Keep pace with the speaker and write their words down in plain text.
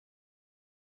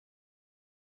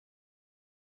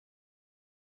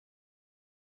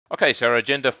Okay, so our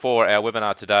agenda for our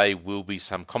webinar today will be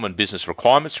some common business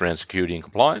requirements around security and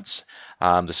compliance,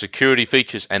 the security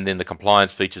features and then the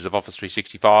compliance features of Office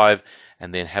 365,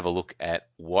 and then have a look at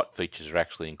what features are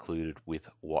actually included with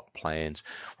what plans.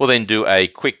 We'll then do a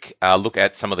quick look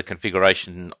at some of the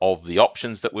configuration of the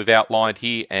options that we've outlined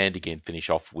here, and again finish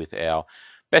off with our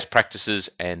best practices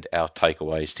and our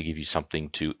takeaways to give you something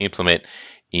to implement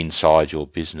inside your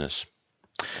business.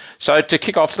 So to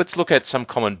kick off, let's look at some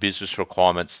common business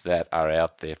requirements that are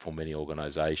out there for many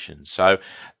organizations. So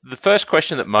the first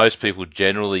question that most people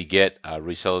generally get,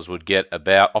 resellers would get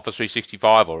about Office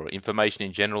 365 or information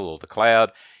in general or the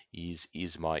cloud is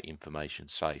my information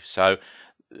safe? So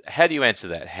how do you answer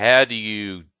that? How do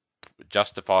you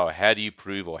justify or how do you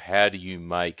prove or how do you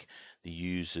make the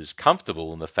users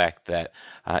comfortable in the fact that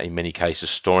in many cases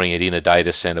storing it in a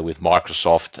data center with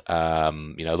Microsoft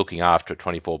looking after it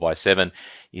 24/7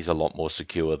 is a lot more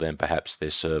secure than perhaps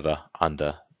their server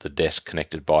under the desk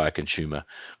connected by a consumer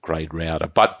grade router.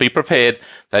 But be prepared,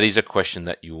 that is a question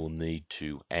that you will need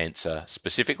to answer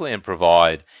specifically and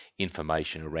provide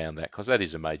information around that, because that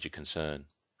is a major concern.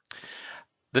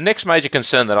 The next major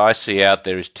concern that I see out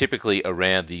there is typically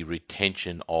around the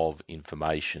retention of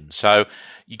information. So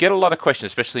you get a lot of questions,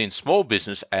 especially in small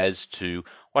business, as to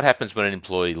what happens when an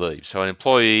employee leaves. So an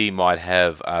employee might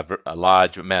have a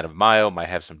large amount of mail, may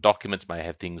have some documents, may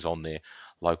have things on their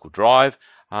local drive.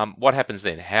 What happens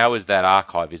then? How is that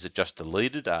archive? Is it just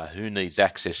deleted? Who needs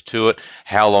access to it?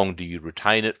 How long do you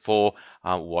retain it for?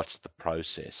 What's the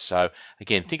process? So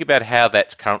again, think about how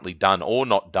that's currently done or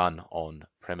not done on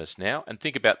premise now, and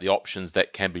think about the options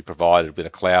that can be provided with a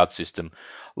cloud system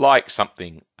like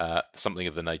something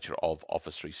of the nature of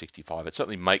Office 365. It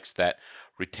certainly makes that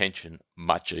retention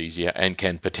much easier and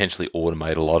can potentially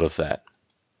automate a lot of that.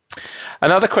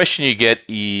 Another question you get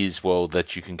is, well,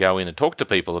 that you can go in and talk to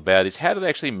people about is how do they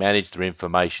actually manage their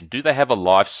information? Do they have a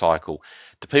life cycle?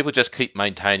 Do people just keep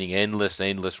maintaining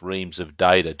endless reams of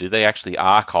data? Do they actually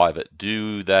archive it?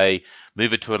 Do they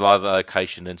move it to another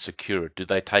location and secure it? Do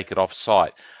they take it off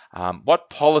site? What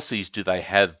policies do they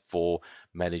have for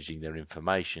managing their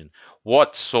information?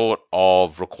 What sort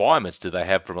of requirements do they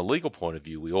have from a legal point of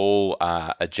view? We all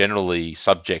are generally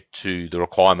subject to the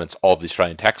requirements of the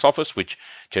Australian Tax Office, which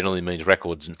generally means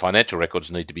records and financial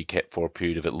records need to be kept for a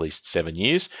period of at least 7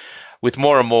 years. With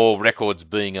more and more records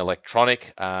being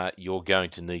electronic, you're going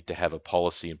to need to have a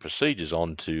policy and procedures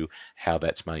on to how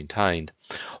that's maintained.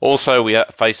 Also, we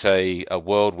face a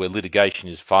world where litigation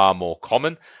is far more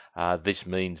common. This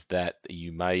means that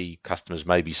customers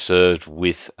may be served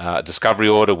with a discovery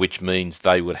order, which means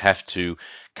they would have to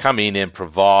come in and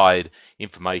provide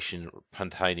information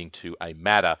pertaining to a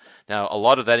matter. Now, a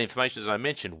lot of that information, as I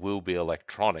mentioned, will be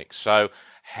electronic. So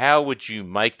how would you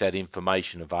make that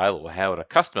information available? How would a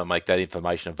customer make that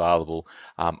information available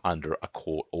under a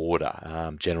court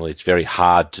order? Generally, it's very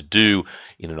hard to do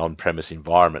in an on-premise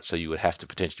environment. So you would have to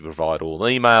potentially provide all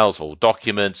emails, all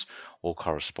documents, all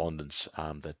correspondence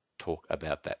that talk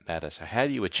about that matter. So how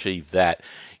do you achieve that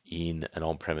in an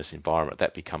on-premise environment?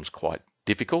 That becomes quite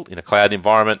difficult. In a cloud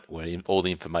environment where all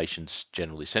the information's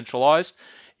generally centralized,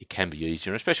 it can be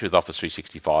easier, and especially with Office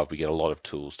 365, we get a lot of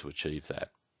tools to achieve that.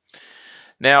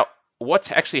 Now,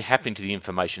 what's actually happening to the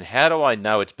information? How do I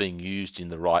know it's being used in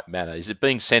the right manner? Is it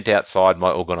being sent outside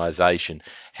my organization?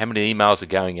 How many emails are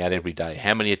going out every day?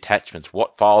 How many attachments?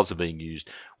 What files are being used?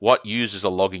 What users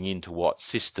are logging into what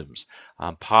systems?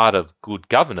 Part of good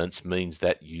governance means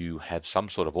that you have some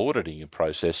sort of auditing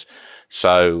process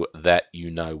so that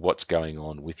you know what's going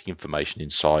on with information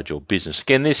inside your business.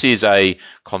 Again, this is a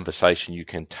conversation you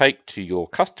can take to your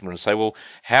customer and say, well,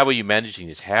 how are you managing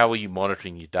this? How are you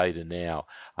monitoring your data now?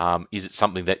 Is it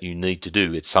something that you need to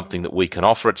do? It's something that we can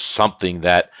offer. It's something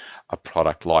that a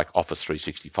product like Office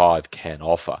 365 can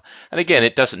offer. And again,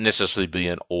 it doesn't necessarily be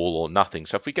an all or nothing.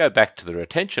 So if we go back to the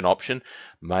retention option,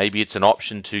 maybe it's an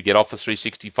option to get Office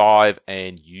 365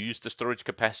 and use the storage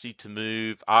capacity to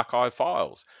move archive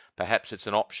files. Perhaps it's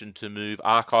an option to move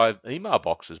archive email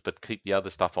boxes, but keep the other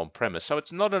stuff on premise. So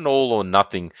it's not an all or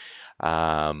nothing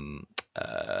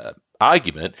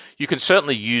argument. You can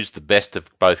certainly use the best of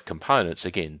both components,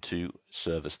 again, to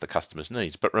service the customer's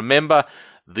needs. But remember,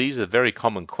 these are very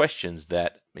common questions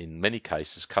that in many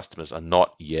cases customers are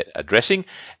not yet addressing,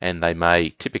 and they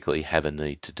may typically have a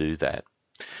need to do that.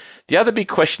 The other big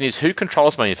question is, who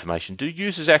controls my information? Do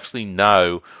users actually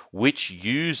know which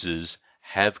users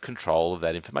have control of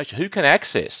that information? Who can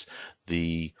access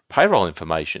the payroll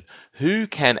information? Who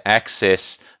can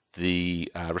access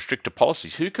the restricted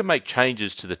policies? Who can make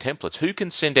changes to the templates? Who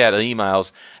can send out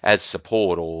emails as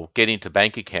support or get into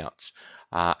bank accounts?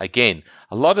 Again,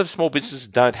 a lot of small businesses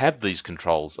don't have these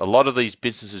controls. A lot of these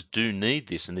businesses do need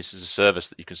this, and this is a service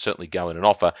that you can certainly go in and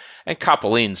offer and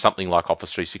couple in something like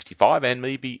Office 365 and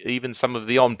maybe even some of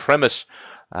the on-premise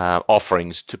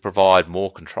offerings to provide more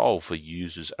control for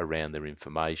users around their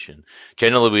information.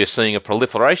 Generally, we are seeing a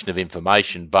proliferation of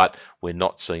information, but we're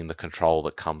not seeing the control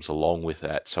that comes along with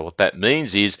that. So what that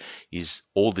means is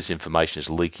all this information is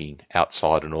leaking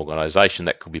outside an organization.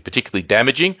 That could be particularly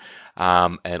damaging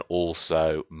and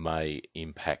also may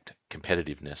impact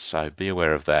competitiveness. So be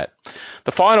aware of that.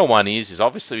 The final one is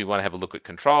obviously we want to have a look at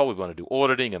control. We want to do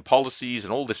auditing and policies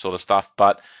and all this sort of stuff,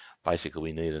 but basically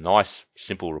we need a nice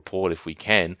simple report if we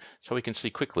can, so we can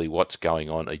see quickly what's going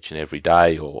on each and every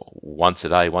day, or once a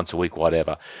day, once a week,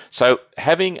 whatever. So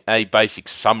having a basic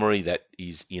summary that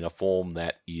is in a form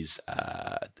that is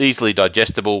easily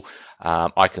digestible,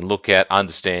 I can look at,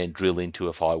 understand, drill into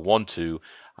if I want to,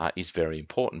 is very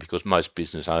important, because most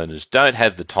business owners don't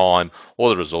have the time or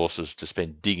the resources to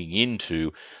spend digging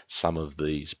into some of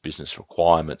these business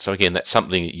requirements. So again, that's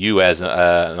something that you as an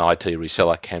IT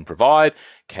reseller can provide,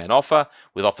 can offer.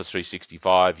 With Office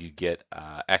 365, you get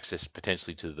access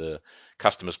potentially to the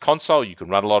customer's console. You can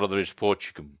run a lot of those reports,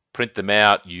 you can print them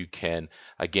out, you can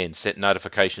again set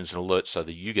notifications and alerts so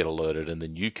that you get alerted, and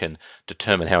then you can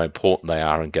determine how important they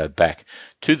are and go back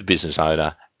to the business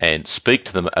owner and speak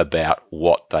to them about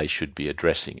what they should be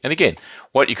addressing. And again,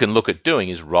 what you can look at doing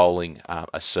is rolling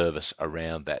a service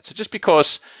around that. So just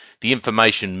because the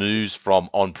information moves from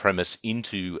on-premise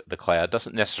into the cloud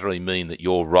doesn't necessarily mean that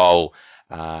your role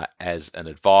as an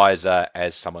advisor,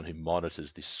 as someone who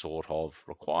monitors this sort of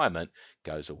requirement,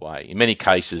 goes away. In many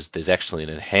cases, there's actually an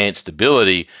enhanced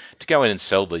ability to go in and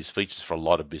sell these features for a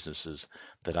lot of businesses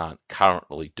that aren't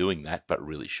currently doing that, but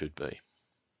really should be.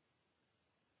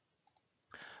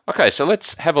 Okay, so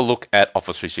let's have a look at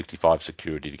Office 365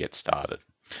 security to get started.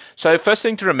 So first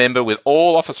thing to remember with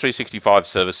all Office 365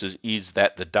 services is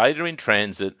that the data in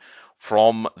transit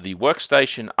from the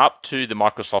workstation up to the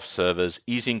Microsoft servers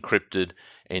is encrypted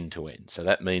end to end. So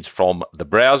that means from the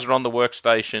browser on the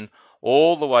workstation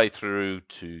all the way through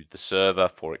to the server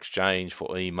for Exchange,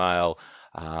 for email,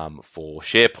 for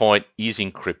SharePoint is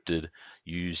encrypted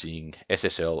using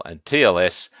SSL and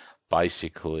TLS,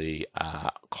 basically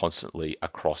constantly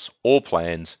across all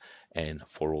plans and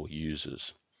for all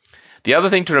users. The other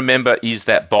thing to remember is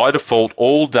that by default,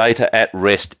 all data at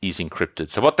rest is encrypted.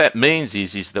 So what that means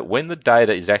is that when the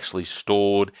data is actually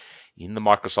stored in the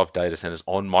Microsoft data centers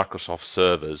on Microsoft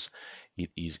servers, it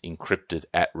is encrypted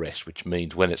at rest, which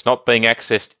means when it's not being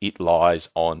accessed, it lies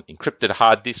on encrypted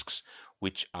hard disks,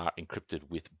 which are encrypted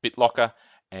with BitLocker,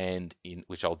 and in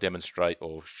which I'll demonstrate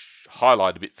or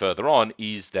highlight a bit further on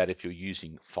is that if you're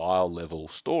using file level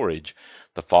storage,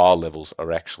 the file levels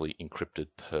are actually encrypted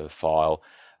per file,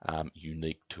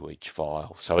 unique to each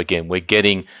file. So again, we're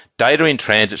getting data in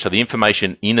transit, so the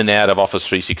information in and out of Office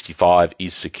 365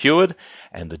 is secured,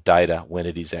 and the data when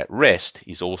it is at rest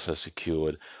is also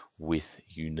secured with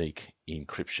unique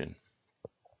encryption.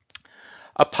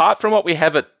 Apart from what we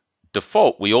have at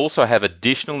default, we also have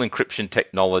additional encryption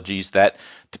technologies that,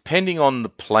 depending on the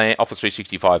plan, Office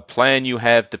 365 plan you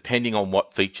have, depending on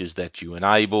what features that you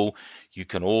enable, you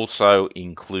can also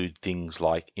include things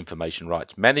like information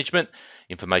rights management.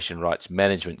 Information rights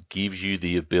management gives you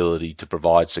the ability to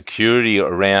provide security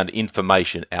around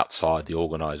information outside the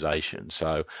organization.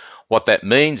 So what that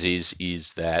means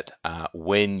is that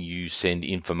when you send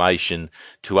information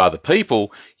to other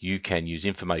people, you can use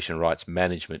information rights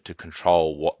management to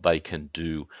control what they can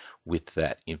do with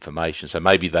that information. So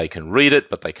maybe they can read it,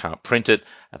 but they can't print it,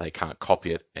 and they can't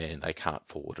copy it, and they can't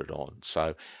forward it on.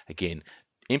 So again,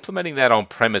 implementing that on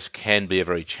premise can be a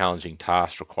very challenging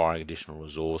task, requiring additional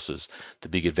resources. The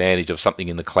big advantage of something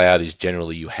in the cloud is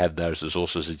generally you have those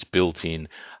resources, it's built in,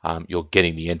 you're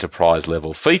getting the enterprise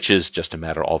level features, just a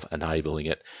matter of enabling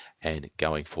it and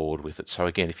going forward with it. So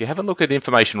again, if you have a look at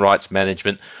information rights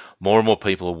management, more and more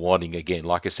people are wanting, again,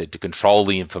 like I said, to control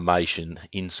the information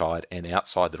inside and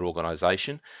outside their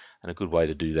organization. And a good way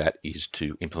to do that is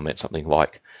to implement something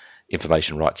like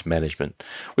information rights management.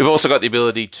 We've also got the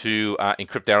ability to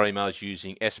encrypt our emails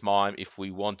using SMIME if we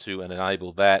want to and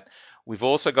enable that. We've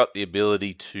also got the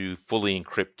ability to fully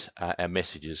encrypt our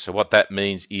messages. So what that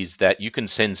means is that you can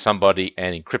send somebody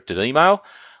an encrypted email,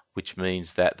 which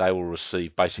means that they will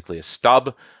receive basically a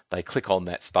stub. They click on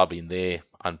that stub in their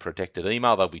unprotected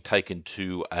email. They'll be taken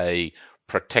to a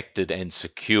protected and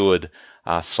secured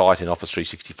site in Office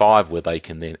 365 where they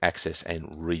can then access and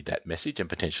read that message and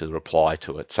potentially reply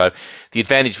to it. So the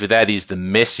advantage with that is the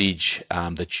message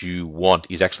that you want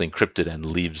is actually encrypted and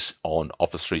lives on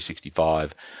Office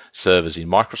 365 servers in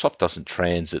Microsoft, doesn't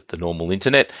transit the normal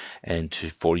internet, and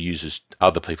for users,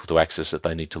 other people to access it,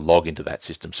 they need to log into that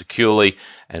system securely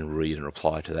and read and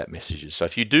reply to that messages. So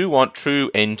if you do want true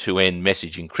end-to-end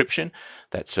message encryption,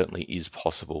 that certainly is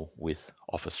possible with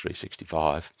Office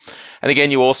 365. And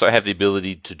again, you also have the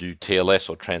ability to do TLS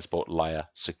or transport layer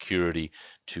security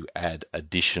to add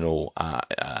additional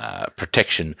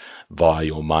protection via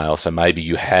your mail. So maybe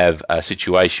you have a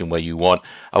situation where you want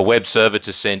a web server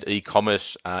to send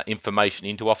e-commerce information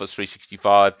into Office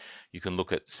 365. You can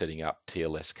look at setting up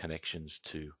TLS connections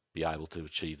to be able to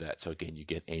achieve that. So again, you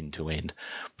get end-to-end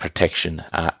protection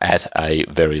at a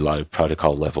very low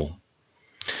protocol level.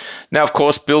 Now, of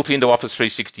course, built into Office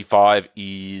 365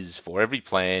 is, for every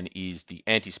plan, is the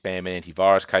anti-spam and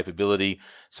antivirus capability.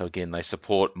 So again, they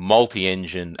support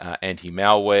multi-engine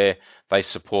anti-malware. They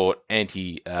support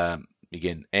anti-spam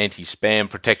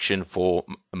protection for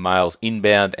mails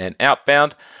inbound and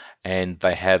outbound. And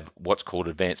they have what's called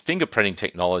advanced fingerprinting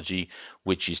technology,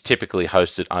 which is typically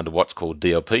hosted under what's called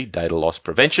DLP, data loss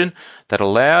prevention, that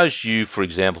allows you, for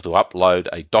example, to upload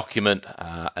a document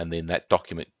and then that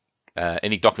document,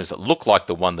 any documents that look like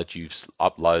the one that you've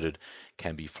uploaded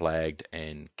can be flagged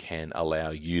and can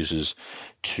allow users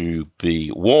to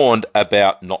be warned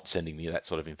about not sending that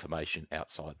sort of information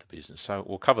outside the business. So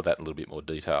we'll cover that in a little bit more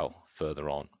detail further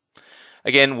on.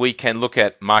 Again, we can look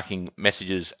at marking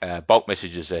messages, bulk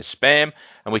messages as spam,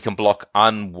 and we can block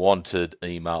unwanted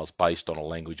emails based on a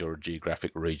language or a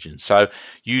geographic region. So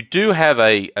you do have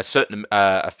a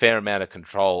fair amount of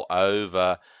control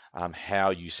over how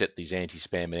you set these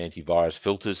anti-spam and antivirus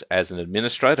filters as an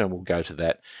administrator, and we'll go to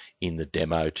that in the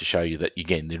demo to show you that,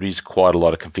 again, there is quite a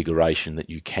lot of configuration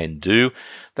that you can do.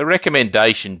 The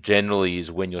recommendation generally is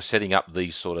when you're setting up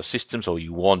these sort of systems or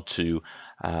you want to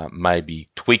maybe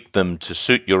tweak them to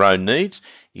suit your own needs,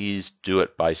 is do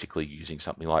it basically using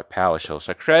something like PowerShell.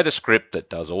 So create a script that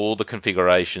does all the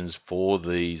configurations for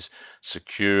these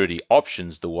security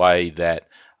options the way that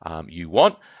you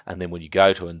want, and then when you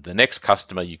go to the next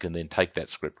customer, you can then take that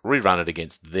script, rerun it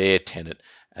against their tenant,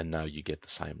 and know you get the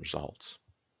same results.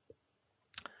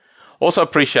 Also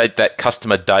appreciate that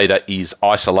customer data is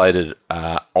isolated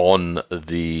on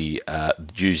the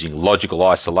using logical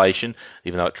isolation,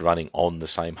 even though it's running on the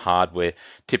same hardware.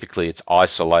 Typically, it's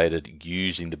isolated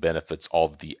using the benefits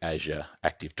of the Azure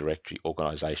Active Directory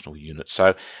organizational unit.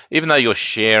 So even though you're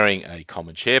sharing a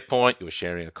common SharePoint, you're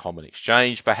sharing a common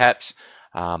Exchange perhaps,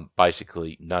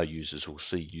 basically no users will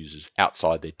see users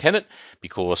outside their tenant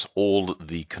because all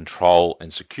the control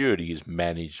and security is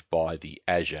managed by the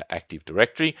Azure Active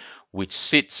Directory, which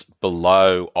sits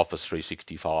below Office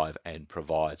 365 and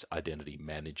provides identity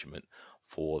management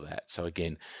for that. So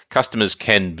again, customers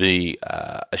can be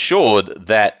assured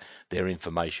that their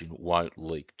information won't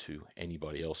leak to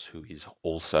anybody else who is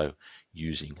also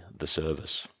using the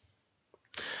service.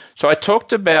 So I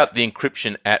talked about the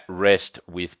encryption at rest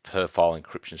with per file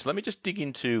encryption. So let me just dig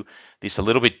into this a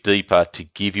little bit deeper to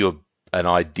give you an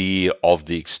idea of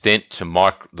the extent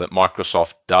that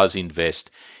Microsoft does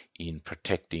invest in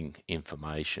protecting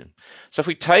information. So if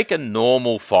we take a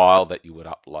normal file that you would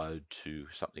upload to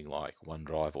something like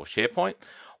OneDrive or SharePoint,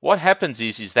 what happens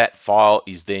is that file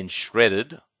is then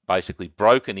shredded, basically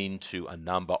broken into a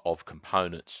number of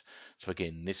components. So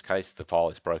again, in this case, the file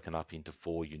is broken up into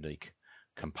 4 unique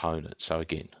components. So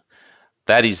again,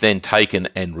 that is then taken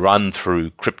and run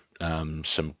through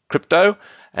some crypto,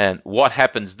 and what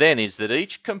happens then is that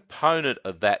each component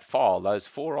of that file, those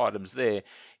 4 items there,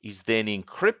 is then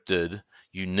encrypted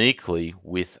uniquely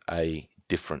with a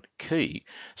different key.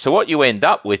 So what you end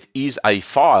up with is a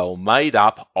file made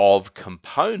up of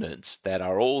components that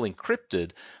are all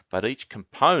encrypted, but each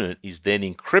component is then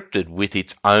encrypted with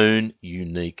its own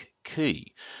unique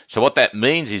key. So what that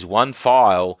means is one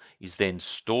file is then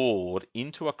stored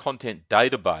into a content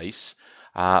database,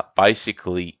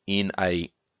 basically in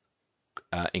a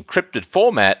encrypted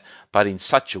format, but in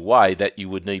such a way that you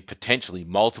would need potentially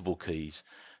multiple keys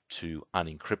to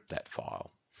unencrypt that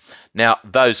file. Now,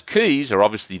 those keys are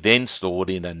obviously then stored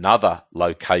in another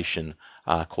location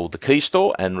called the key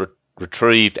store and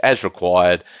retrieved as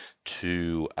required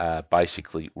to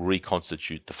basically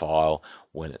reconstitute the file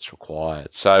when it's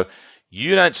required. So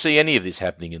You don't see any of this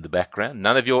happening in the background.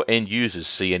 None of your end users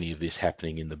see any of this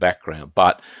happening in the background.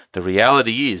 But the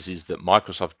reality is that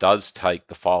Microsoft does take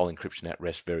the file encryption at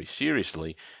rest very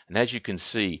seriously. And as you can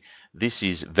see, this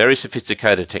is very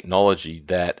sophisticated technology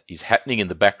that is happening in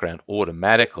the background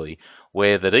automatically,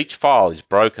 where that each file is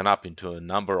broken up into a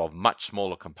number of much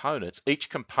smaller components. Each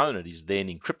component is then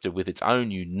encrypted with its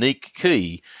own unique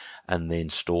key and then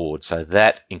stored. So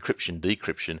that encryption,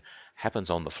 decryption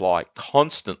happens on the fly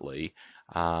constantly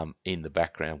in the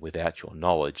background without your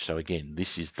knowledge. So again,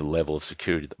 this is the level of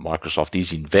security that Microsoft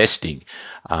is investing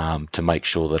to make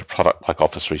sure that a product like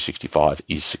Office 365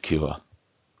 is secure.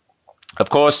 Of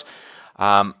course,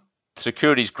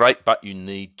 security is great, but you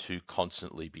need to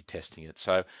constantly be testing it.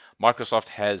 So Microsoft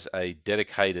has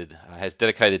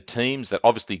dedicated teams that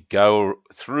obviously go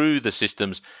through the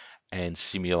systems and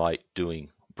simulate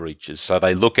doing breaches. So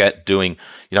they look at doing,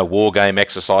 war game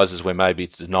exercises where maybe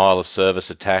it's denial of service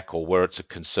attack, or where it's a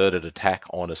concerted attack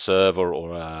on a server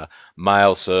or a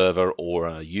mail server or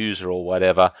a user or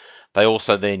whatever. They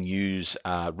also then use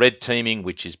red teaming,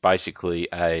 which is basically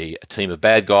a team of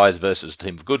bad guys versus a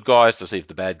team of good guys, to see if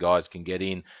the bad guys can get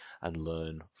in and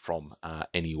learn from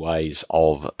any ways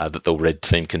of that the red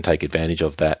team can take advantage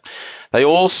of that. They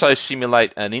also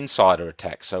simulate an insider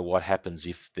attack. So what happens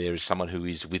if there is someone who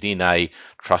is within a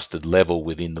trusted level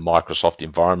within the Microsoft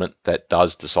environment that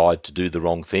does decide to do the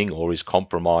wrong thing or is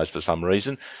compromised for some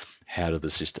reason? How does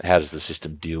the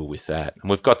system deal with that?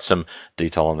 And we've got some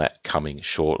detail on that coming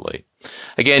shortly.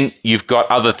 Again, you've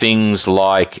got other things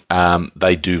like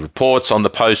they do reports on the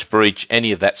post breach.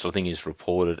 Any of that sort of thing is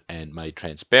reported and made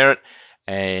transparent.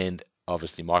 And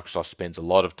obviously Microsoft spends a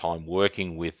lot of time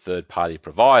working with third-party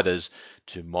providers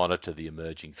to monitor the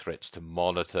emerging threats, to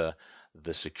monitor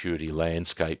the security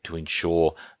landscape, to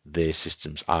ensure their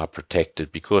systems are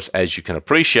protected, because as you can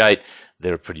appreciate,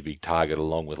 they're a pretty big target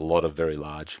along with a lot of very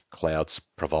large cloud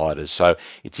providers. So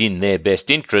it's in their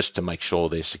best interest to make sure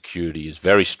their security is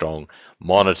very strong,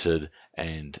 monitored,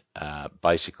 and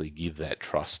basically give that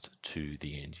trust to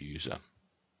the end user.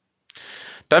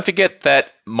 Don't forget that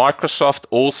Microsoft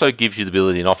also gives you the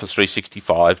ability in Office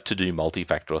 365 to do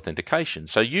multi-factor authentication.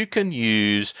 So you can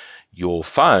use your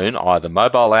phone, either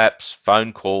mobile apps,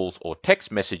 phone calls, or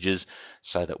text messages,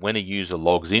 so that when a user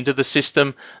logs into the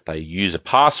system, they use a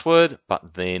password,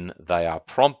 but then they are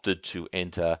prompted to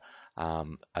enter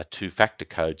a two-factor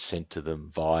code sent to them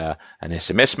via an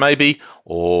SMS maybe,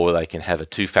 or they can have a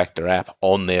two-factor app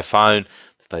on their phone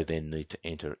they then need to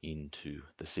enter into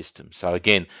the system. So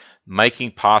again,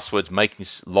 making passwords, making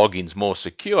logins more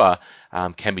secure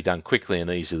can be done quickly and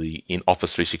easily in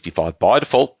Office 365 by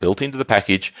default, built into the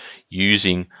package,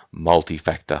 using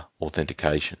multi-factor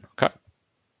authentication. Okay.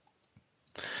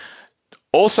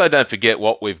 Also, don't forget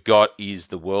what we've got is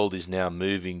the world is now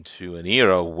moving to an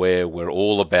era where we're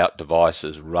all about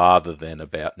devices rather than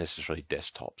about necessarily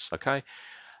desktops. Okay.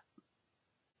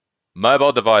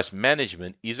 Mobile device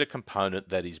management is a component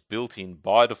that is built in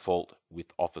by default with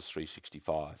Office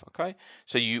 365. Okay,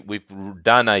 so we've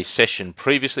done a session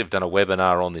previously, we've done a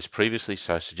webinar on this previously,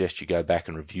 so I suggest you go back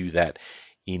and review that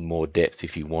in more depth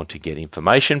if you want to get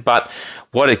information. But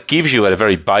what it gives you at a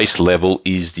very base level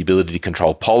is the ability to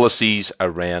control policies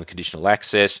around conditional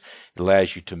access. It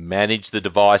allows you to manage the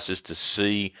devices, to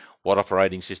see what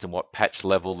operating system, what patch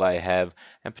level they have,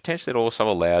 and potentially it also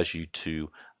allows you to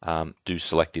do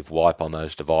selective wipe on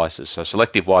those devices. So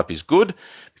selective wipe is good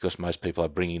because most people are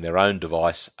bringing their own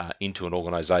device into an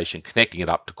organization, connecting it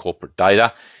up to corporate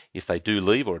data. If they do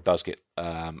leave, or it does get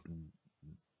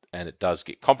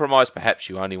compromised, perhaps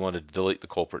you only want to delete the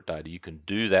corporate data. You can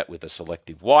do that with a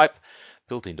selective wipe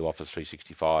built into Office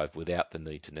 365 without the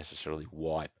need to necessarily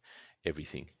wipe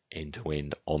everything end to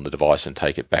end on the device and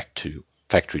take it back to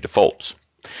factory defaults.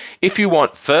 If you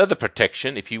want further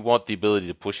protection, if you want the ability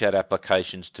to push out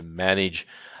applications to manage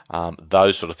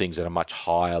those sort of things at a much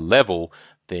higher level,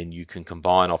 then you can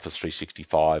combine Office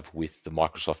 365 with the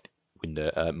Microsoft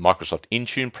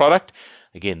Intune product.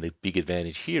 Again, the big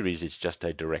advantage here is it's just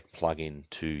a direct plug-in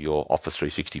to your Office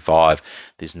 365.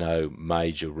 There's no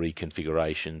major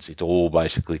reconfigurations. It's all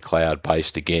basically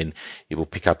cloud-based. Again, it will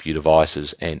pick up your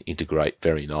devices and integrate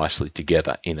very nicely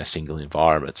together in a single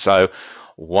environment. So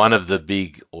one of the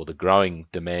big or the growing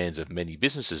demands of many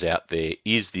businesses out there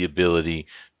is the ability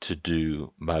to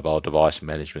do mobile device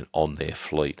management on their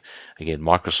fleet. Again,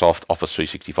 Microsoft Office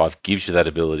 365 gives you that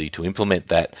ability to implement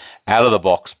that out of the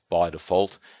box by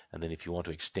default. And then if you want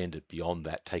to extend it beyond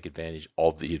that, take advantage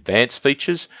of the advanced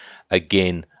features,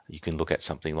 again, you can look at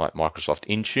something like Microsoft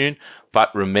Intune.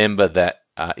 But remember that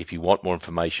if you want more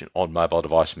information on mobile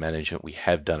device management, we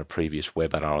have done a previous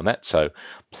webinar on that, so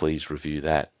please review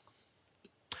that.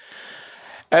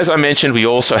 As I mentioned, we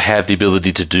also have the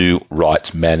ability to do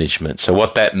rights management. So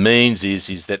what that means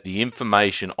is that the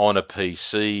information on a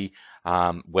PC,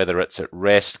 whether it's at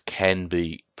rest, can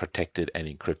be protected and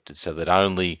encrypted so that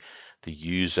only the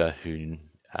user who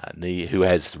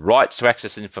has rights to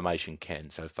access information can.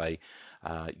 So if they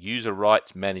use a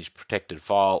rights managed protected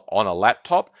file on a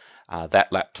laptop,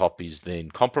 that laptop is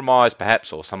then compromised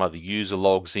perhaps, or some other user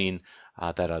logs in,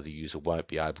 that other user won't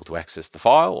be able to access the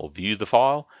file or view the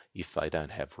file if they don't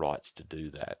have rights to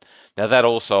do that. Now that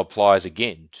also applies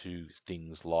again to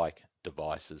things like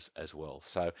devices as well.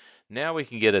 So now we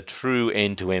can get a true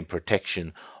end-to-end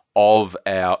protection of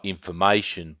our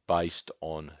information based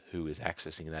on who is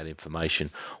accessing that information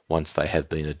once they have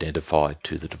been identified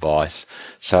to the device.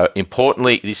 So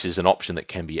importantly, this is an option that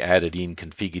can be added in,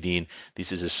 configured in.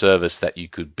 This is a service that you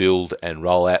could build and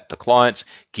roll out to clients,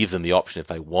 give them the option if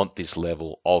they want this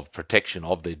level of protection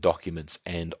of their documents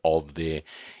and of their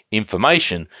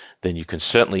information, then you can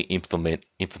certainly implement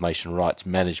information rights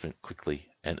management quickly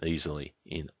and easily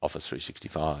in Office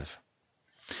 365.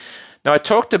 Now, I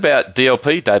talked about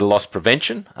DLP, data loss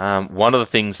prevention. One of the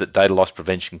things that data loss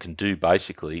prevention can do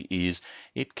basically is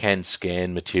it can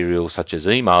scan material such as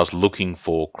emails looking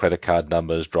for credit card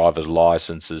numbers, driver's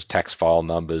licenses, tax file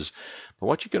numbers. But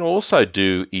what you can also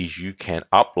do is you can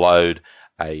upload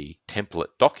a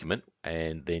template document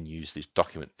and then use this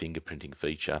document fingerprinting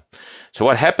feature. So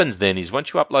what happens then is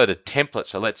once you upload a template,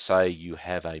 so let's say you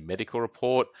have a medical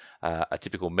report, a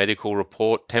typical medical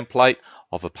report template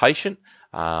of a patient,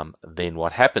 then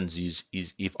what happens is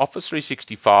if Office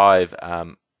 365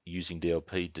 using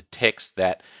DLP detects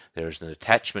that there is an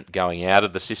attachment going out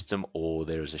of the system or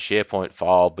there is a SharePoint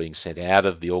file being sent out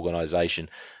of the organization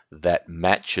that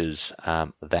matches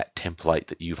that template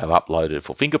that you have uploaded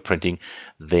for fingerprinting,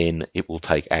 then it will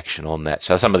take action on that.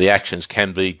 So some of the actions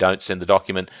can be don't send the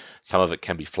document, some of it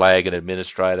can be flag an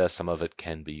administrator, some of it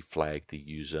can be flag the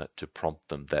user to prompt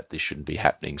them that this shouldn't be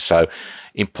happening. So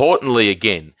importantly,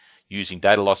 again, using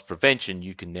data loss prevention,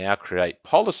 you can now create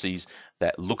policies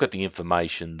that look at the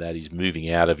information that is moving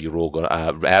out of the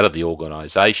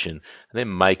organization and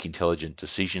then make intelligent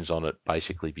decisions on it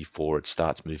basically before it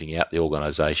starts moving out the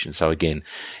organization. So again,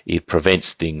 it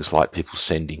prevents things like people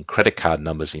sending credit card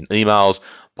numbers in emails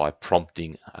by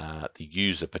prompting the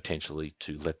user potentially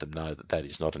to let them know that that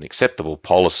is not an acceptable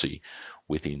policy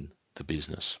within the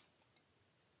business.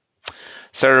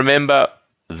 So remember,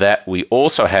 that we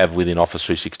also have within Office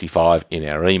 365 in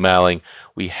our emailing,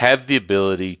 we have the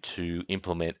ability to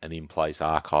implement an in-place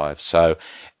archive. So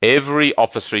every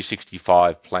Office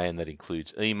 365 plan that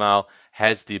includes email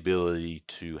has the ability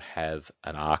to have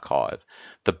an archive.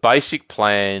 The basic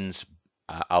plans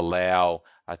allow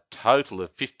a total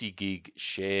of 50 gig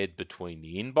shared between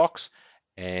the inbox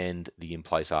and the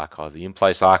in-place archive. The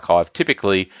in-place archive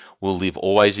typically will live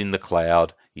always in the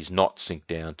cloud, is not synced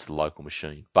down to the local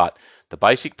machine. But the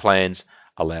basic plans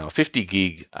allow 50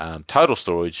 gig total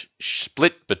storage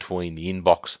split between the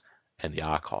inbox and the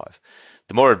archive.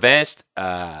 The more advanced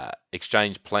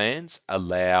Exchange plans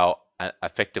allow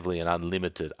effectively an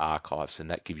unlimited archives, and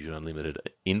that gives you an unlimited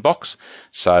inbox.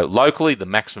 So locally, the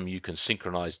maximum you can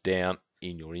synchronize down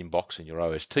in your inbox in your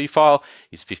OST file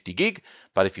is 50 gig,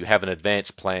 but if you have an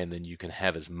advanced plan, then you can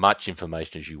have as much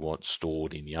information as you want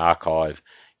stored in the archive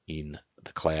in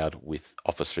the cloud with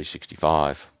Office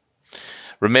 365.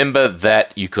 Remember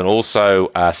that you can also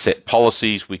set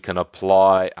policies. We can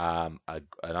apply an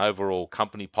overall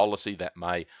company policy that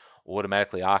may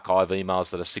automatically archive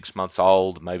emails that are 6 months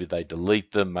old. Maybe they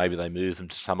delete them, maybe they move them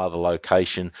to some other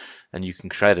location, and you can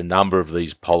create a number of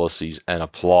these policies and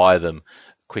apply them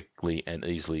quickly and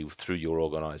easily through your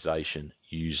organization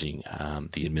using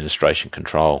the administration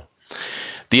control.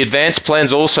 The advanced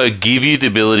plans also give you the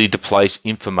ability to place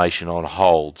information on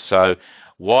hold. So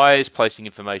why is placing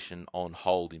information on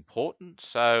hold important?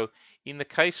 So in the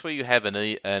case where you have an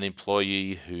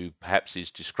employee who perhaps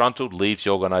is disgruntled, leaves the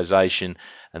organization,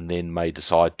 and then may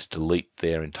decide to delete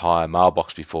their entire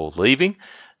mailbox before leaving,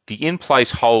 the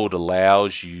in-place hold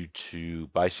allows you to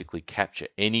basically capture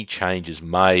any changes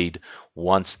made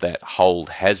once that hold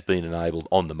has been enabled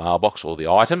on the mailbox or the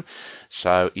item.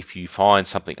 So if you find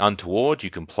something untoward, you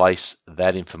can place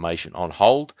that information on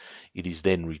hold. It is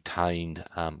then retained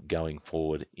going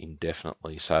forward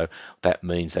indefinitely. So that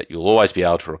means that you'll always be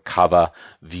able to recover,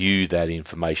 view that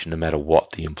information no matter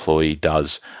what the employee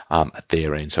does at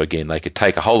their end. So again, they could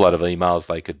take a whole lot of emails,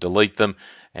 they could delete them,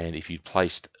 and if you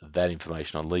placed that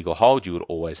information on legal hold, you would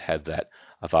always have that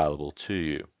available to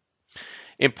you.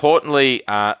 Importantly,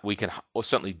 we can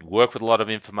certainly work with a lot of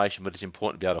information, but it's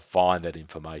important to be able to find that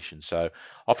information. So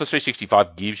Office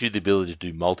 365 gives you the ability to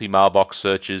do multi-mailbox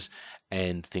searches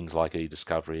and things like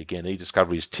eDiscovery. Again,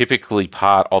 eDiscovery is typically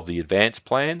part of the advanced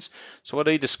plans. So what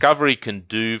eDiscovery can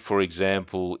do, for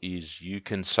example, is you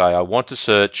can say, I want to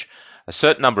search a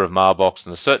certain number of mailbox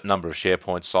and a certain number of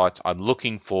SharePoint sites. I'm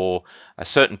looking for a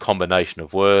certain combination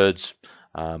of words,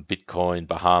 Bitcoin,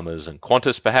 Bahamas, and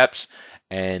Qantas perhaps,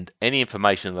 and any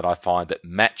information that I find that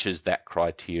matches that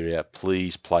criteria,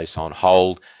 please place on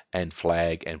hold and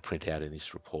flag and print out in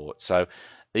this report. So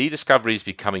eDiscovery is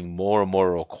becoming more and more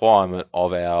a requirement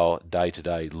of our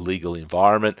day-to-day legal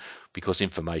environment because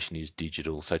information is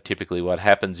digital. So typically what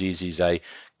happens is a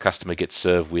customer gets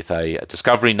served with a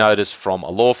discovery notice from a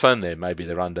law firm. Maybe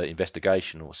they're under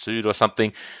investigation or sued or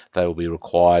something. They will be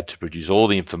required to produce all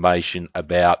the information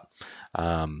about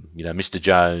Mr.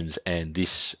 Jones and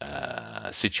this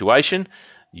situation.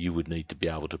 You would need to be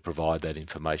able to provide that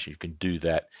information. You can do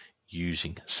that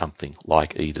using something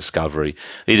like eDiscovery.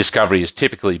 eDiscovery has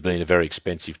typically been a very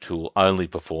expensive tool, only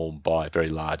performed by very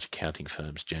large accounting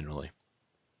firms generally.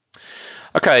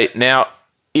 Okay, now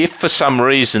if for some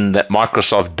reason that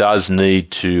Microsoft does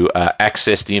need to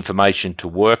access the information to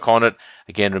work on it,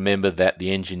 again, remember that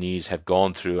the engineers have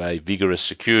gone through a vigorous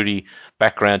security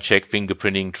background check,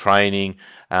 fingerprinting, training.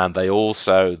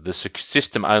 The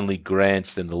system only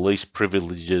grants them the least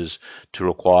privileges to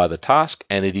require the task,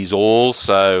 and it is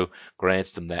also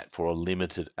grants them that for a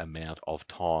limited amount of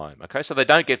time. Okay, so they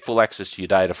don't get full access to your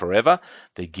data forever.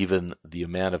 They're given the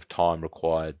amount of time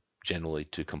required generally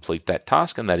to complete that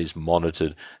task, and that is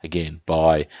monitored again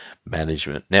by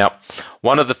management. Now,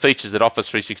 one of the features that Office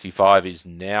 365 is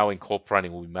now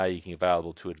incorporating, will be making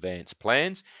available to advanced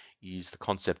plans, is the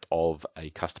concept of a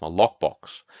customer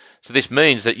lockbox. So this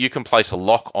means that you can place a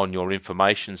lock on your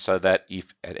information so that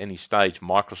if at any stage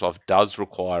Microsoft does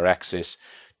require access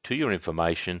to your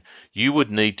information, you would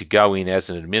need to go in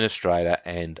as an administrator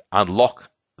and unlock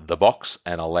the box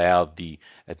and allow the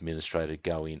administrator to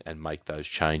go in and make those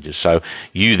changes. So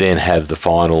you then have the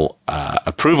final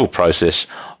approval process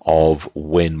of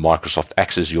when Microsoft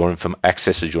accesses your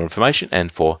information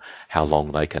and for how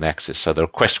long they can access. So the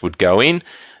request would go in.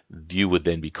 You would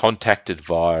then be contacted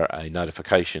via a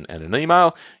notification and an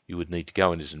email. You would need to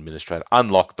go in as an administrator,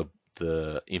 unlock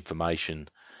the information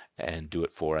and do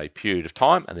it for a period of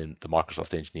time, and then the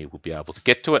Microsoft engineer will be able to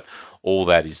get to it. All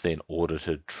that is then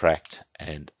audited, tracked,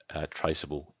 and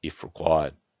traceable if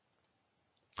required.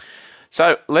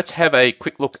 So let's have a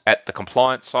quick look at the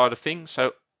compliance side of things.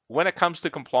 So when it comes to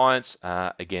compliance,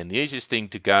 again, the easiest thing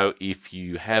to go if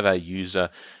you have a user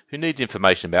who needs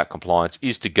information about compliance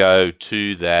is to go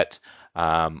to that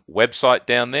website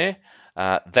down there.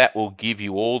 That will give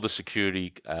you all the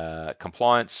security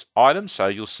compliance items. So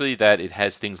you'll see that it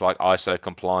has things like ISO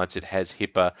compliance, it has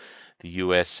HIPAA, the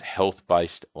US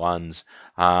health-based ones.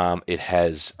 It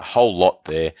has a whole lot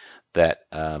there that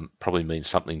probably means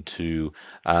something to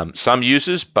some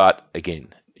users, but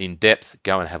again, in depth,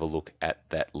 go and have a look at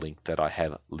that link that I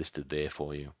have listed there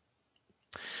for you.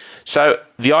 So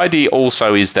the idea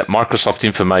also is that Microsoft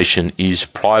information is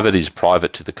private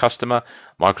to the customer.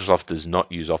 Microsoft does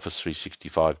not use Office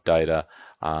 365 data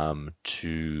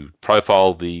to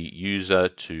profile the user,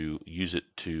 to use it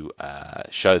to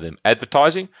show them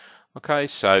advertising. Okay,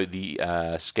 so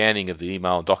the scanning of the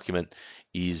email document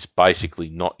is basically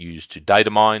not used to data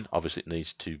mine. Obviously, it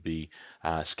needs to be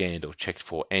scanned or checked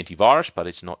for antivirus, but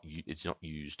it's not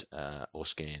used or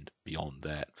scanned beyond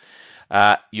that.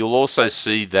 You'll also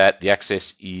see that the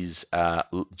access is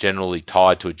generally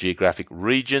tied to a geographic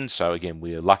region. So again,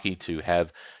 we are lucky to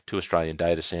have 2 Australian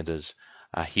data centres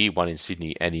here, one in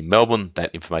Sydney and in Melbourne.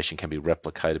 That information can be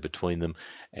replicated between them.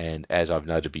 And as I've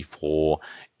noted before,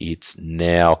 it's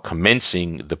now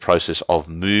commencing the process of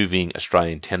moving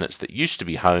Australian tenants that used to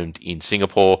be homed in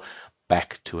Singapore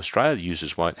back to Australia.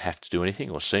 Users won't have to do anything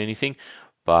or see anything,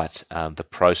 but the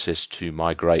process to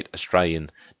migrate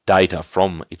Australian data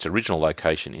from its original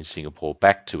location in Singapore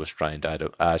back to Australian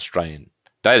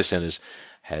data centres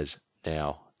has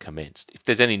now commenced. If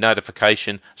there's any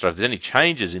if there's any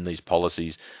changes in these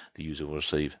policies, the user will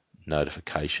receive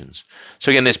notifications.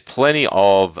 So again, there's plenty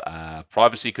of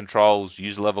privacy controls,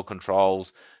 user level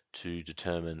controls to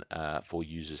determine for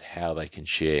users how they can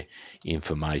share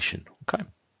information. Okay.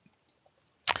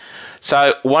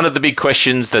 So one of the big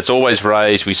questions that's always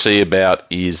raised we see about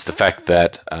is the fact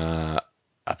that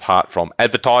apart from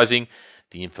advertising,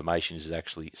 the information is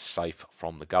actually safe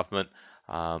from the government.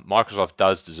 Microsoft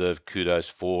does deserve kudos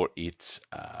for its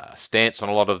stance on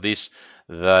a lot of this.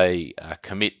 They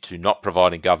commit to not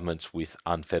providing governments with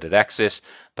unfettered access.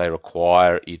 They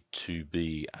require it to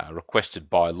be requested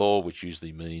by law, which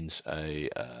usually means a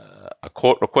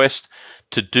court request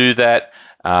to do that.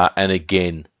 And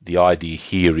again, the idea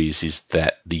here is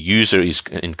that the user is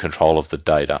in control of the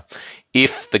data.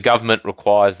 If the government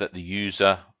requires that the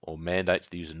user or mandates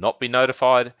the user not be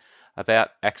notified about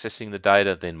accessing the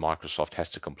data, then Microsoft has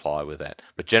to comply with that.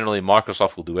 But generally,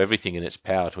 Microsoft will do everything in its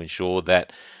power to ensure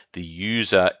that the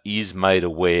user is made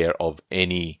aware of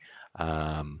any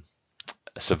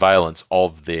surveillance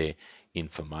of their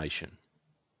information.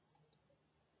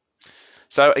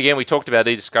 So again, we talked about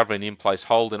e-discovery and in-place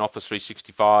hold in Office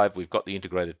 365. We've got the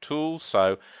integrated tools.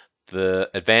 So the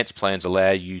advanced plans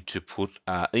allow you to put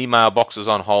email boxes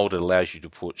on hold. It allows you to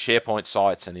put SharePoint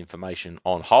sites and information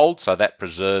on hold, so that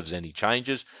preserves any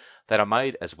changes that are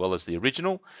made as well as the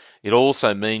original. It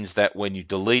also means that when you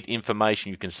delete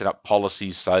information, you can set up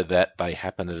policies so that they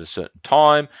happen at a certain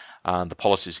time. The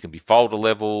policies can be folder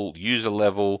level, user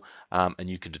level, and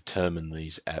you can determine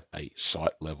these at a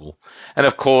site level. And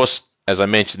of course, as I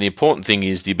mentioned, the important thing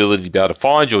is the ability to be able to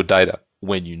find your data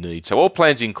when you need. So all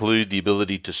plans include the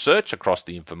ability to search across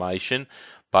the information,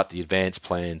 but the advanced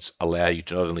plans allow you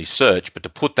to not only search, but to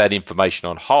put that information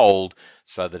on hold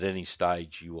so that at any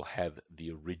stage you will have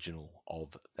the original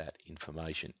of that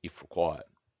information if required.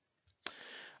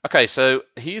 Okay, so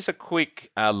here's a quick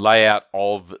layout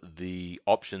of the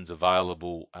options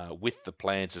available with the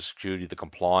plans, the security, the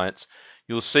compliance.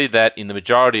 You'll see that in the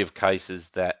majority of cases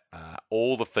that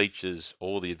all the features,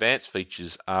 all the advanced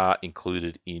features are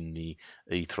included in the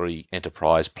E3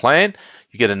 Enterprise plan.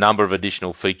 You get a number of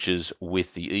additional features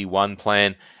with the E1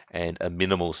 plan and a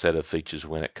minimal set of features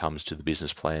when it comes to the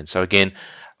business plan. So again,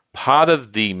 part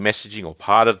of the messaging or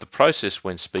part of the process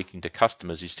when speaking to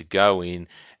customers is to go in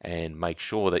and make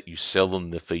sure that you sell them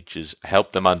the features,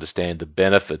 help them understand the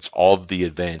benefits of the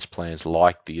advanced plans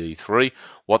like the E3,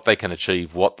 what they can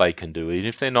achieve, what they can do. Even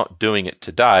if they're not doing it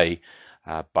today,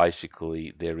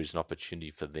 basically there is an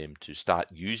opportunity for them to start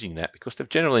using that because they've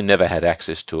generally never had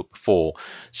access to it before.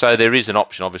 So there is an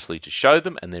option obviously to show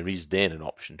them, and there is then an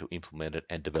option to implement it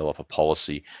and develop a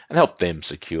policy and help them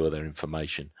secure their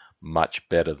information much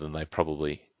better than they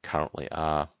probably currently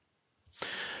are.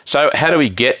 So how do we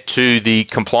get to the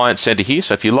Compliance Center here?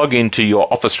 So if you log into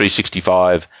your Office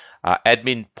 365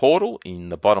 admin portal, in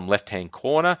the bottom left-hand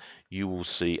corner, you will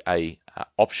see a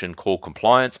option called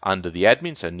Compliance under the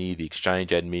admin, so near the Exchange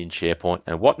admin, SharePoint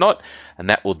and whatnot, and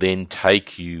that will then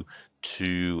take you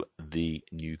to the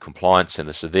new Compliance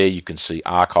Center. So there you can see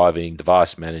archiving,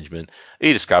 device management,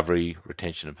 e-discovery,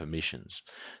 retention and permissions.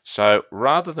 So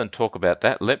rather than talk about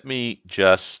that, let me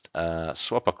just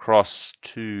swap across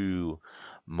to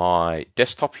my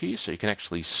desktop here so you can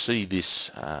actually see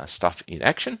this stuff in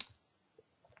action.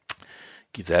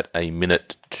 Give that a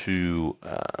minute to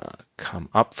come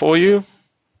up for you.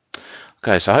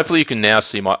 Okay, so hopefully you can now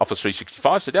see my Office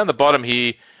 365. So down the bottom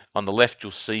here, on the left,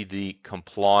 you'll see the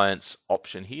compliance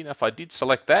option here. Now, if I did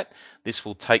select that, this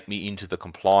will take me into the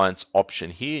compliance option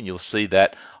here, and you'll see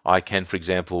that I can, for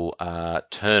example,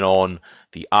 turn on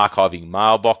the archiving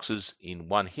mailboxes in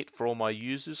one hit for all my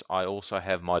users. I also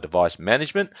have my device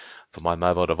management for my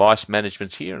mobile device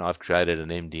management here, and I've created an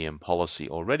MDM policy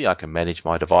already. I can manage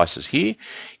my devices here.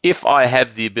 If I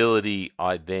have the ability,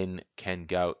 I then can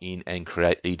go in and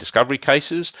create e-discovery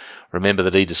cases. Remember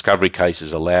that e-discovery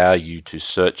cases allow you to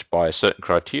search by a certain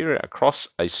criteria across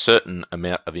a certain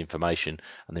amount of information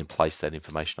and then place that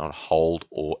information on hold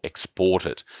or export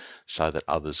it so that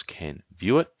others can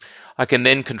view it. I can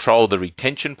then control the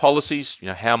retention policies,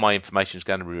 how my information is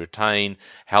going to be retained,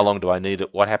 how long do I need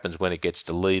it, what happens when it gets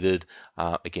deleted.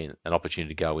 Again, an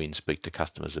opportunity to go in and speak to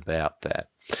customers about that.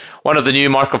 One of the new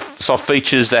Microsoft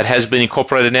features that has been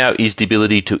incorporated now is the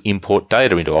ability to import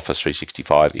data into Office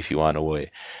 365 if you aren't aware.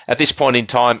 At this point in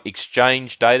time,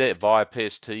 Exchange data via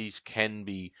PSTs can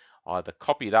be either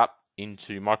copied up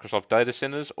into Microsoft data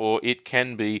centers or it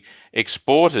can be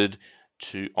exported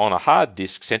on a hard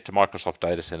disk sent to Microsoft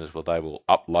data centers where they will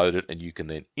upload it and you can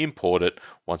then import it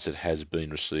once it has been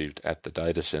received at the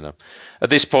data center. At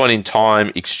this point in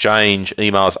time, Exchange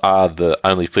emails are the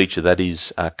only feature that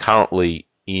is currently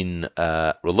in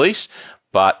release,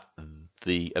 but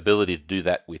the ability to do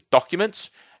that with documents,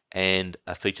 and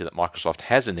a feature that Microsoft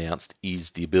has announced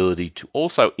is the ability to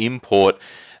also import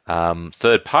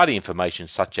third-party information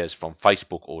such as from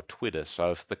Facebook or Twitter.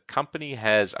 So if the company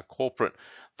has a corporate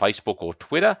Facebook or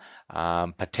Twitter.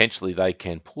 Potentially they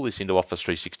can pull this into Office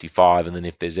 365, and then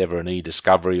if there's ever an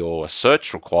e-discovery or a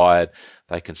search required,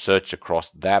 they can search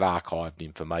across that archived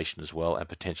information as well and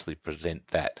potentially present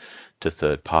that to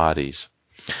third parties.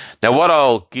 Now, what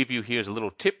I'll give you here is a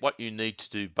little tip. What you need to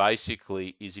do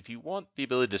basically is, if you want the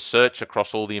ability to search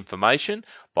across all the information,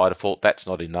 by default that's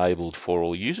not enabled for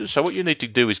all users. So what you need to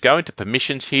do is go into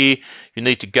permissions here. You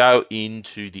need to go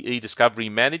into the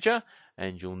eDiscovery Manager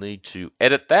and you'll need to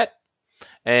edit that.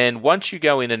 And once you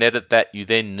go in and edit that, you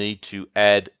then need to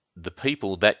add the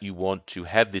people that you want to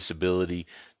have this ability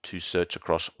to search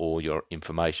across all your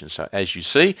information. So as you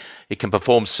see, it can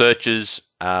perform searches,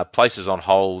 places on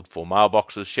hold for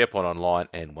mailboxes, SharePoint Online,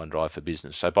 and OneDrive for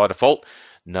Business. So by default,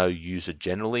 no user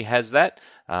generally has that.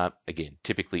 Again,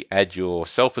 typically add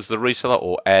yourself as the reseller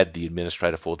or add the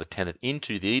administrator for the tenant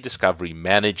into the eDiscovery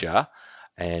Manager,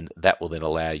 and that will then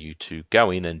allow you to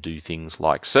go in and do things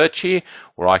like search here,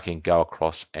 where I can go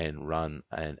across and run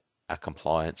a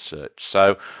compliance search.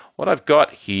 So what I've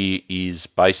got here is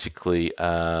basically,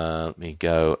 let me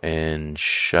go and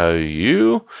show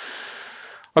you.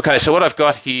 Okay, so what I've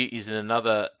got here is in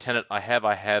another tenant I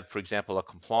have, for example, a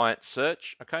compliance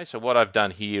search. Okay, so what I've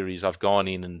done here is I've gone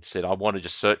in and said I want to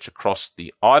just search across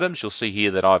the items. You'll see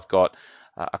here that I've got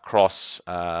across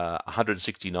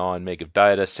 169 meg of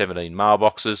data, 17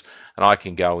 mailboxes, and I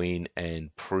can go in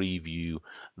and preview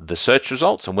the search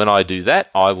results. And when I do that,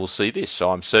 I will see this.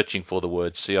 So I'm searching for the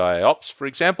word CIA Ops, for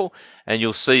example, and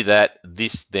you'll see that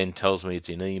this then tells me it's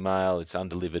in email, it's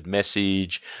undelivered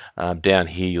message. Down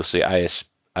here, you'll see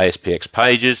ASPX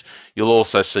pages. You'll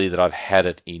also see that I've had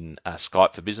it in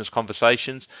Skype for Business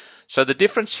conversations. So the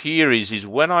difference here is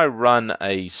when I run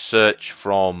a search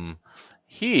from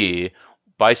here,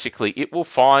 basically it will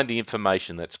find the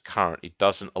information that's current. It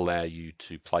doesn't allow you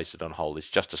to place it on hold. It's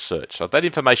just a search. So if that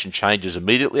information changes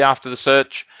immediately after the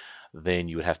search, then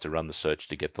you would have to run the search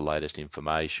to get the latest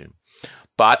information.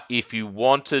 But if you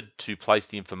wanted to place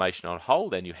the information on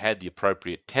hold and you had the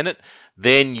appropriate tenant,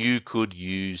 then you could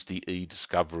use the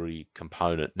eDiscovery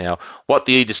component. Now, what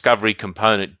the eDiscovery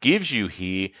component gives you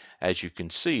here, as you can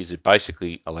see, is it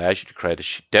basically allows you to create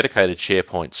a dedicated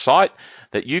SharePoint site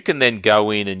that you can then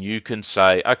go in and you can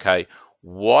say, okay,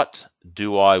 what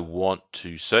do I want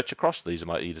to search across? These are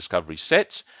my eDiscovery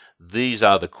sets. These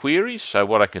are the queries. So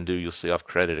what I can do, you'll see I've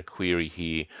created a query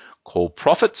here called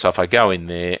profit. So if I go in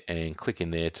there and click in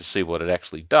there to see what it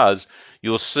actually does,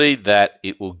 you'll see that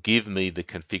it will give me the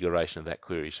configuration of that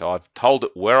query. So I've told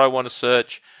it where I want to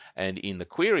search, and in the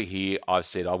query here, I've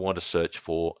said I want to search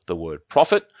for the word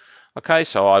profit. Okay,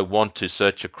 so I want to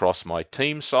search across my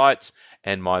team sites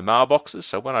and my mailboxes.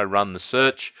 So when I run the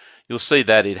search, you'll see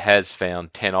that it has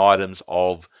found 10 items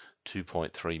of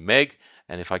 2.3 meg.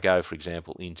 And if I go, for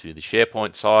example, into the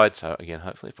SharePoint side, so again,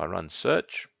 hopefully if I run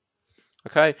search,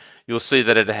 okay, you'll see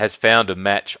that it has found a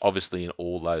match, obviously, in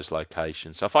all those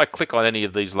locations. So if I click on any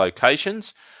of these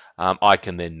locations, I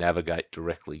can then navigate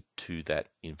directly to that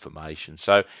information.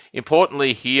 So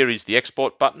importantly, here is the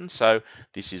export button. So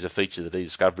this is a feature that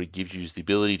eDiscovery gives you, is the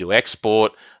ability to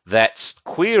export that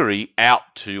query out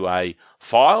to a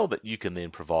file that you can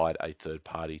then provide a third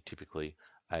party, typically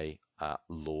a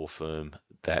law firm,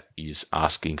 that is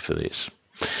asking for this.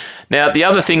 Now, the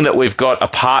other thing that we've got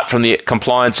apart from the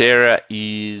compliance area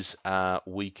is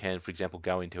we can, for example,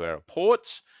 go into our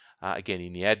reports. Again,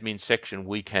 in the admin section,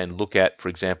 we can look at, for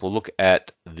example,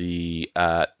 the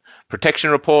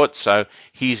protection report. So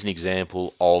here's an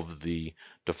example of the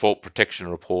default protection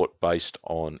report based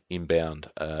on inbound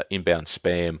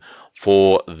spam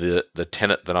for the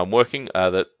tenant that I'm working,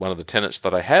 one of the tenants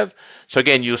that I have. So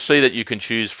again, you'll see that you can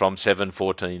choose from 7,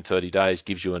 14, 30 days,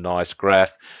 gives you a nice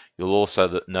graph. You'll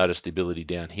also notice the ability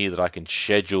down here that I can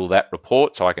schedule that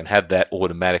report, so I can have that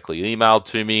automatically emailed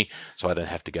to me, so I don't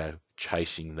have to go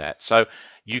chasing that. So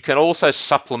you can also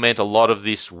supplement a lot of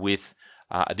this with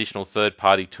additional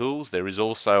third-party tools. There is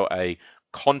also a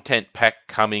content pack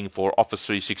coming for Office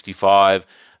 365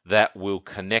 that will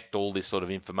connect all this sort of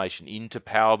information into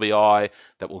Power BI,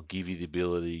 that will give you the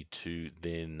ability to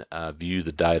then view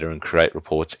the data and create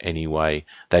reports any way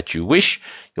that you wish.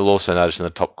 You'll also notice in the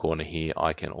top corner here,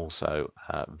 I can also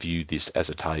view this as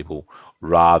a table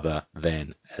rather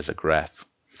than as a graph.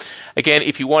 Again,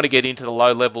 if you want to get into the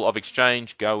low level of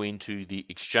Exchange, go into the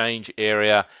Exchange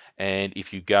area, and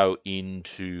if you go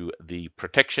into the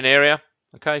protection area,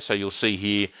 okay, so you'll see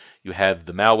here you have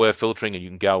the malware filtering, and you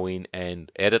can go in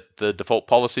and edit the default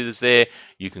policy that's there.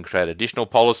 You can create additional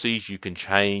policies. You can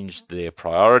change their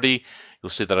priority.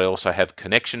 You'll see that I also have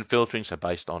connection filtering, so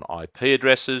based on IP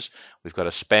addresses. We've got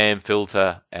a spam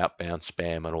filter, outbound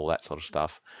spam, and all that sort of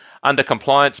stuff. Under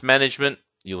compliance management,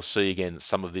 you'll see again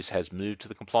some of this has moved to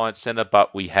the Compliance Center,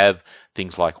 but we have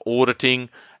things like auditing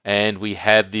and we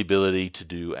have the ability to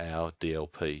do our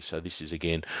DLP. So this is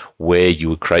again where you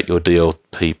would create your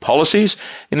DLP policies.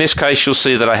 In this case, you'll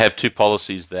see that I have 2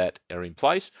 policies that are in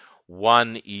place.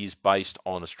 One is based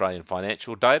on Australian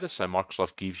financial data. So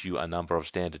Microsoft gives you a number of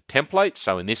standard templates.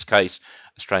 So in this case,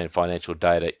 Australian financial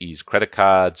data is credit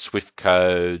cards, SWIFT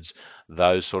codes,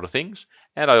 those sort of things.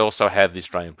 And I also have the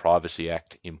Australian Privacy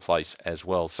Act in place as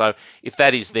well. So if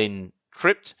that is then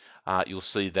tripped, you'll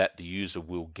see that the user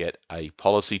will get a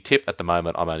policy tip. At the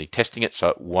moment, I'm only testing it, so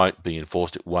it won't be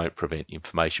enforced. It won't prevent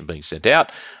information being sent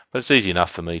out, but it's easy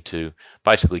enough for me to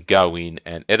basically go in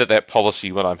and edit that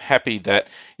policy. When I'm happy that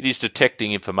it is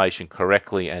detecting information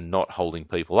correctly and not holding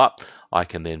people up, I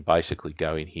can then basically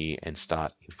go in here and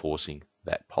start enforcing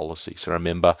that policy. So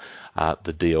remember,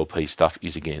 the DLP stuff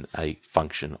is again a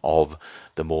function of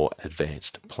the more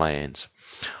advanced plans.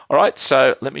 All right,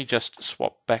 so let me just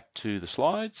swap back to the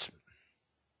slides.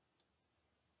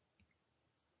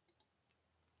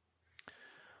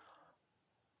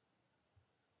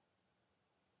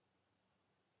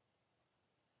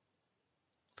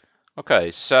 Okay,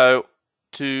 so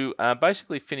to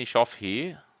basically finish off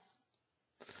here,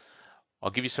 I'll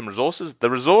give you some resources.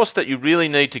 The resource that you really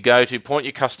need to go to, point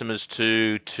your customers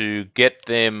to get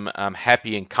them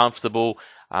happy and comfortable.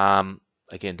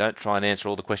 Again, don't try and answer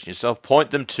all the questions yourself. Point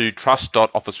them to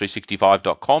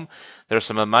trust.office365.com. There are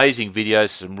some amazing videos,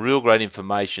 some real great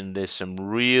information. There's some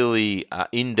really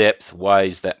in-depth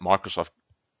ways that Microsoft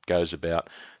goes about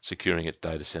securing its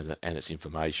data center and its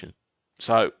information.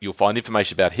 So you'll find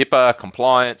information about HIPAA,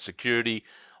 compliance, security,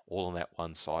 all on that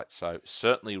one site. So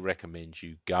certainly recommend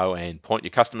you go and point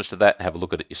your customers to that and have a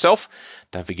look at it yourself.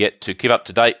 Don't forget to keep up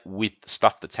to date with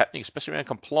stuff that's happening, especially around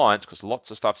compliance, because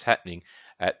lots of stuff's happening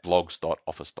at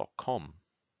blogs.office.com.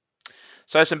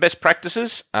 So some best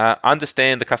practices,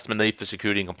 understand the customer need for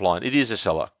security and compliance. It is a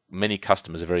seller. Many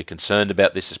customers are very concerned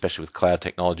about this, especially with cloud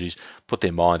technologies. Put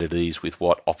their mind at ease with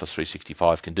what Office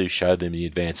 365 can do, show them the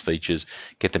advanced features,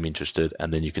 get them interested,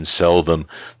 and then you can sell them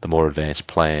the more advanced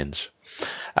plans.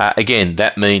 Again,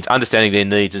 that means understanding their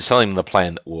needs and selling them the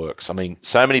plan that works. I mean,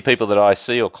 so many people that I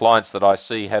see or clients that I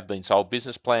see have been sold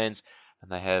business plans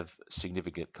and they have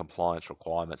significant compliance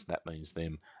requirements. And that means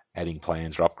them adding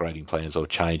plans or upgrading plans or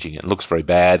changing it. It looks very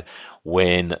bad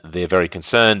when they're very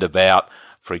concerned about,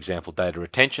 for example, data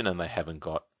retention and they haven't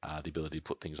got the ability to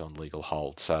put things on legal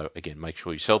hold. So again, make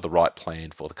sure you sell the right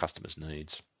plan for the customer's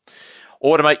needs.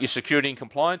 Automate your security and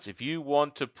compliance. If you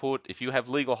have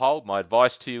legal hold, my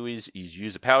advice to you is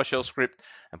use a PowerShell script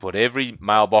and put every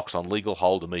mailbox on legal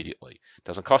hold immediately. It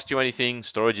doesn't cost you anything.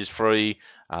 Storage is free.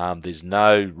 There's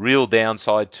no real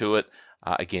downside to it.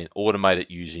 Again, automate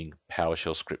it using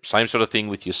PowerShell script. Same sort of thing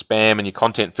with your spam and your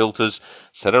content filters.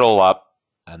 Set it all up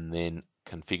and then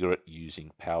configure it using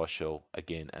PowerShell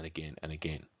again and again and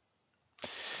again.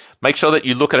 Make sure that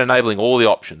you look at enabling all the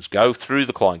options. Go through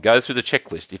the client, go through the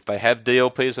checklist. If they have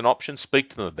DLP as an option,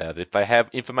 speak to them about it. If they have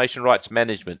information rights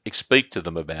management, speak to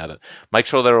them about it. Make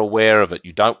sure they're aware of it.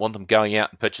 You don't want them going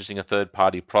out and purchasing a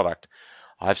third-party product.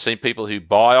 I've seen people who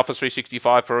buy Office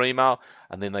 365 for email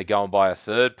and then they go and buy a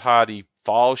third-party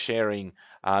file sharing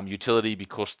utility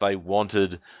because they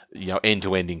wanted,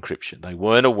 end-to-end encryption. They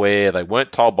weren't aware, they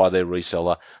weren't told by their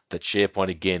reseller that SharePoint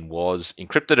again was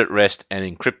encrypted at rest and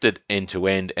encrypted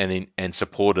end-to-end and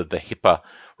supported the HIPAA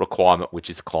requirement, which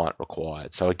is client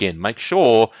required. So again, make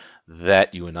sure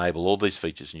that you enable all these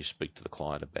features and you speak to the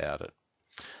client about it.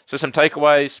 So some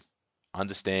takeaways.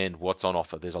 Understand what's on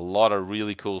offer. There's a lot of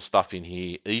really cool stuff in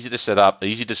here, easy to set up,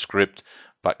 easy to script,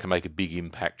 but can make a big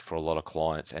impact for a lot of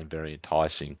clients and very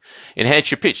enticing.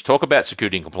 Enhance your pitch. Talk about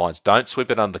security and compliance. Don't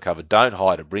sweep it under the cover. Don't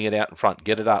hide it. Bring it out in front.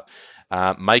 Get it up.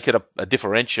 Make it a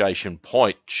differentiation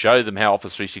point. Show them how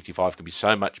Office 365 can be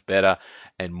so much better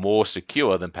and more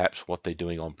secure than perhaps what they're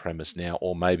doing on premise now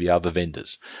or maybe other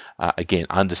vendors. Again,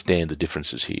 understand the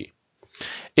differences here.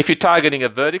 If you're targeting a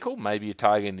vertical, maybe you're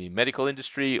targeting the medical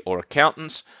industry or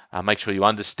accountants, make sure you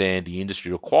understand the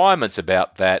industry requirements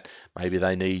about that. Maybe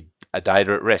they need a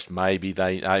data at rest, maybe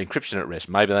they encryption at rest,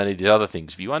 maybe they need these other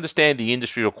things. If you understand the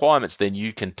industry requirements, then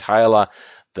you can tailor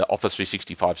the Office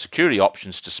 365 security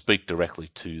options to speak directly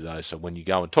to those. So when you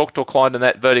go and talk to a client in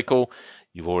that vertical,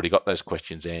 you've already got those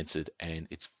questions answered and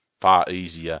it's far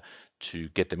easier to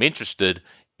get them interested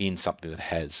in something that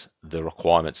has the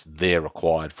requirements they're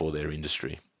required for their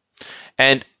industry.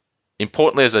 And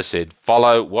importantly, as I said,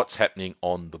 follow what's happening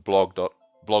on the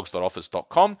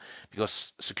blogs.office.com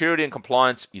because security and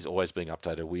compliance is always being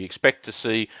updated. We expect to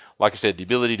see, like I said, the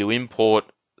ability to import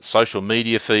social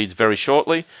media feeds very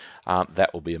shortly.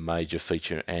 That will be a major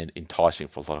feature and enticing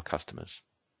for a lot of customers.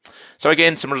 So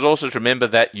again, some resources. Remember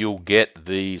that you'll get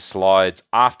the slides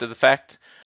after the fact.